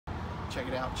Check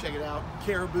it out, check it out.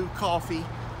 Caribou Coffee.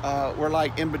 We're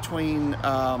like in between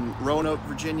Roanoke,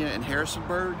 Virginia and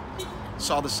Harrisonburg.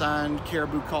 Saw the sign,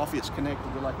 Caribou Coffee. It's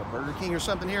connected to like a Burger King or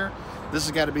something here. This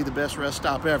has got to be the best rest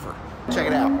stop ever. Check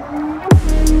it out.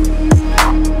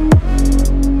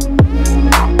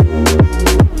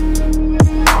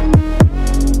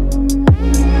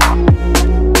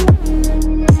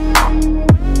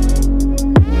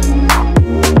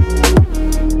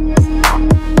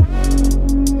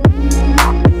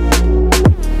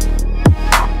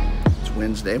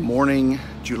 Wednesday morning,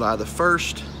 July the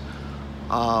 1st.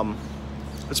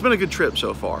 It's been a good trip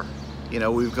so far. You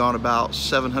know, we've gone about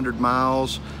 700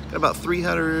 miles, got about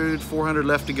 300, 400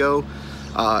 left to go.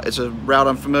 It's a route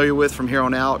I'm familiar with from here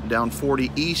on out, down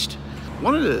 40 east.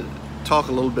 Wanted to talk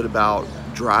a little bit about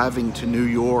driving to New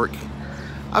York.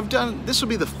 This will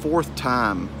be the 4th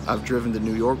time I've driven to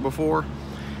New York before,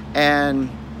 and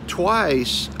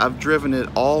twice I've driven it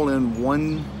all in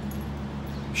one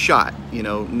shot, you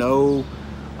know, no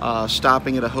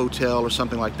stopping at a hotel or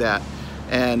something like that.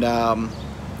 And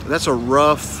that's a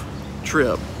rough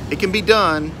trip. It can be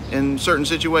done in certain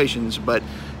situations, but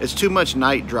it's too much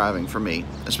night driving for me,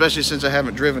 especially since I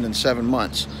haven't driven in 7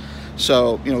 months.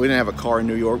 So, you know, we didn't have a car in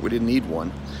New York. We didn't need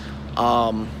one.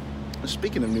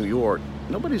 Speaking of New York,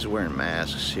 nobody's wearing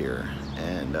masks here,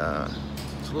 and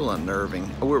it's a little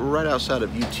unnerving. We're right outside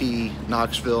of UT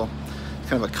Knoxville.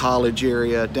 Kind of a college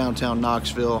area, downtown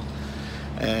Knoxville,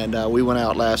 and we went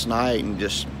out last night and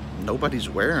just nobody's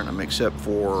wearing them except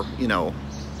for, you know,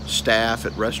 staff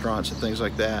at restaurants and things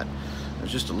like that.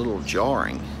 It's just a little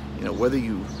jarring, you know, whether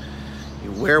you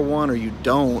wear one or you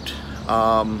don't.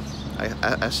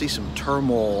 I see some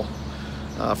turmoil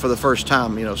for the first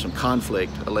time, you know, some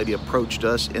conflict. A lady approached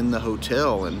us in the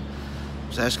hotel and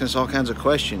was asking us all kinds of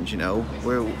questions, you know.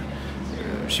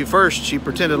 She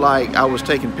pretended like I was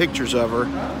taking pictures of her.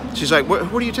 She's like,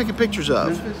 what are you taking pictures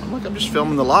of? I'm like, I'm just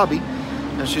filming the lobby.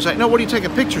 And she's like, no, what are you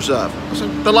taking pictures of? I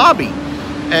said, the lobby.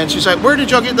 And she's like, where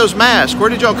did y'all get those masks? Where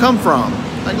did y'all come from?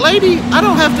 Like, lady, I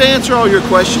don't have to answer all your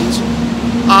questions.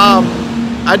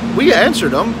 We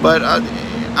answered them, but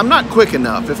I'm not quick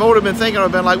enough. If I would have been thinking, I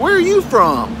would have been like, where are you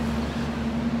from?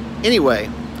 Anyway,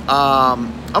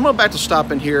 I'm about to stop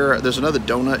in here. There's another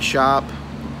donut shop.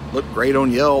 Looked great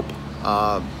on Yelp.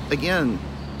 Again,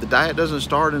 the diet doesn't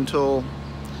start until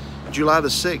July the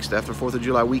 6th, after 4th of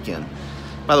July weekend.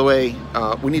 By the way,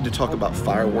 we need to talk about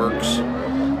fireworks.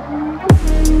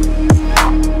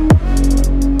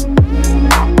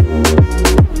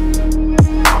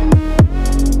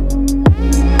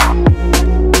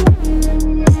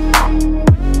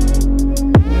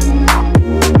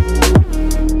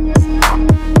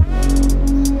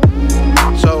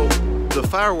 So, the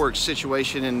fireworks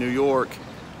situation in New York,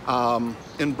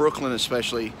 in Brooklyn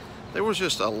especially, there was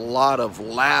just a lot of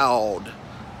loud,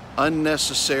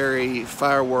 unnecessary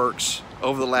fireworks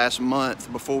over the last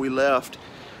month before we left.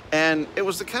 And it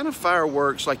was the kind of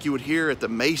fireworks like you would hear at the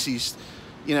Macy's,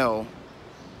 you know,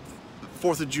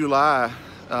 4th of July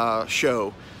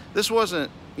show. This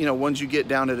wasn't, you know, ones you get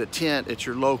down at a tent at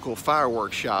your local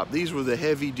fireworks shop. These were the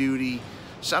heavy duty,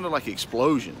 sounded like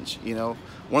explosions, you know.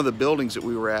 One of the buildings that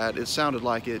we were at, it sounded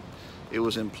like it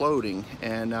was imploding.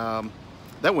 And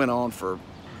that went on for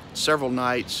several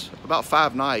nights, about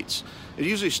 5 nights. It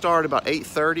usually started about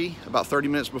 8:30, about 30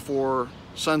 minutes before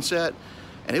sunset,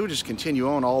 and it would just continue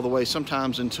on all the way,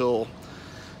 sometimes until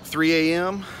 3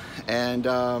 a.m. and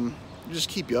just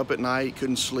keep you up at night,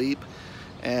 couldn't sleep,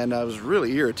 and it was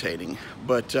really irritating.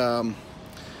 But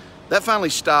that finally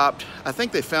stopped. I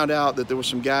think they found out that there were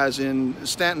some guys in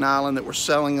Staten Island that were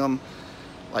selling them,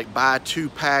 like buy 2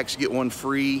 packs, get 1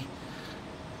 free.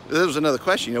 There was another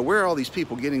question, you know, where are all these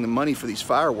people getting the money for these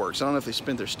fireworks? I don't know if they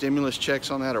spent their stimulus checks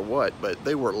on that or what, but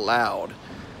they were loud.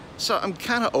 So I'm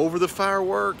kind of over the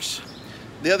fireworks.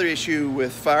 The other issue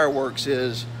with fireworks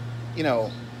is, you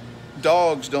know,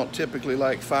 dogs don't typically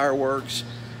like fireworks,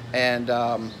 and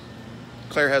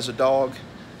Claire has a dog.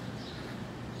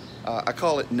 I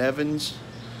call it Nevins.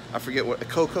 I forget what,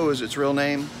 Coco is its real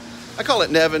name. I call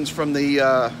it Nevins from the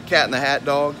Cat in the Hat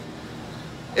dog.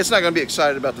 It's not going to be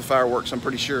excited about the fireworks, I'm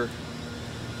pretty sure.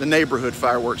 The neighborhood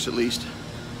fireworks, at least.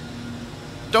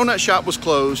 Donut shop was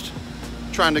closed.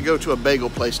 Trying to go to a bagel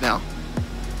place now.